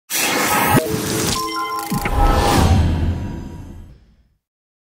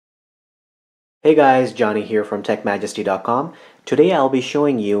Hey guys, Johnny here from TechMajesty.com. Today I'll be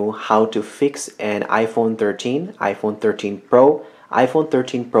showing you how to fix an iPhone 13, iPhone 13 Pro, iPhone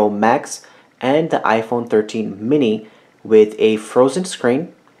 13 Pro Max, and the iPhone 13 mini with a frozen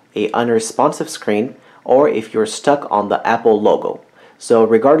screen, a unresponsive screen, or if you're stuck on the Apple logo. So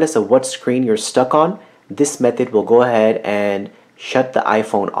regardless of what screen you're stuck on, this method will go ahead and shut the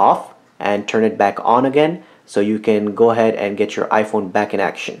iPhone off and turn it back on again so you can go ahead and get your iPhone back in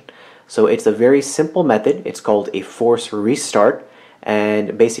action. So it's a very simple method. It's called a force restart,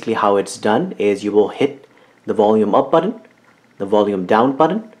 and basically how it's done is you will hit the volume up button, the volume down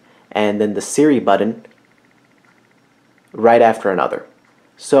button, and then the Siri button right after another.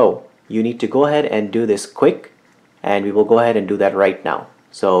 So you need to go ahead and do this quick, and we will go ahead and do that right now.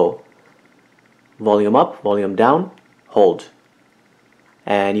 So volume up, volume down, hold,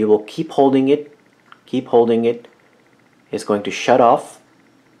 and you will keep holding it, keep holding it. It's going to shut off.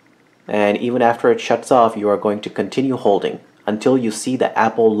 And even after it shuts off, you are going to continue holding until you see the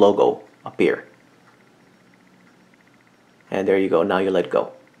Apple logo appear. And there you go, now you let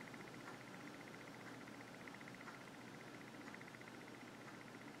go.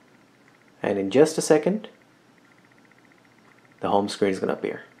 And in just a second, the home screen is going to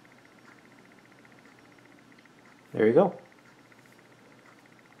appear. There you go.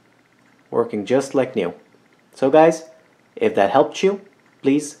 Working just like new. So guys, if that helped you,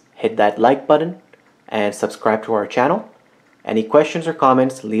 please hit that like button and subscribe to our channel. Any questions or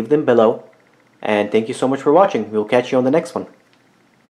comments, leave them below. And thank you so much for watching. We'll catch you on the next one.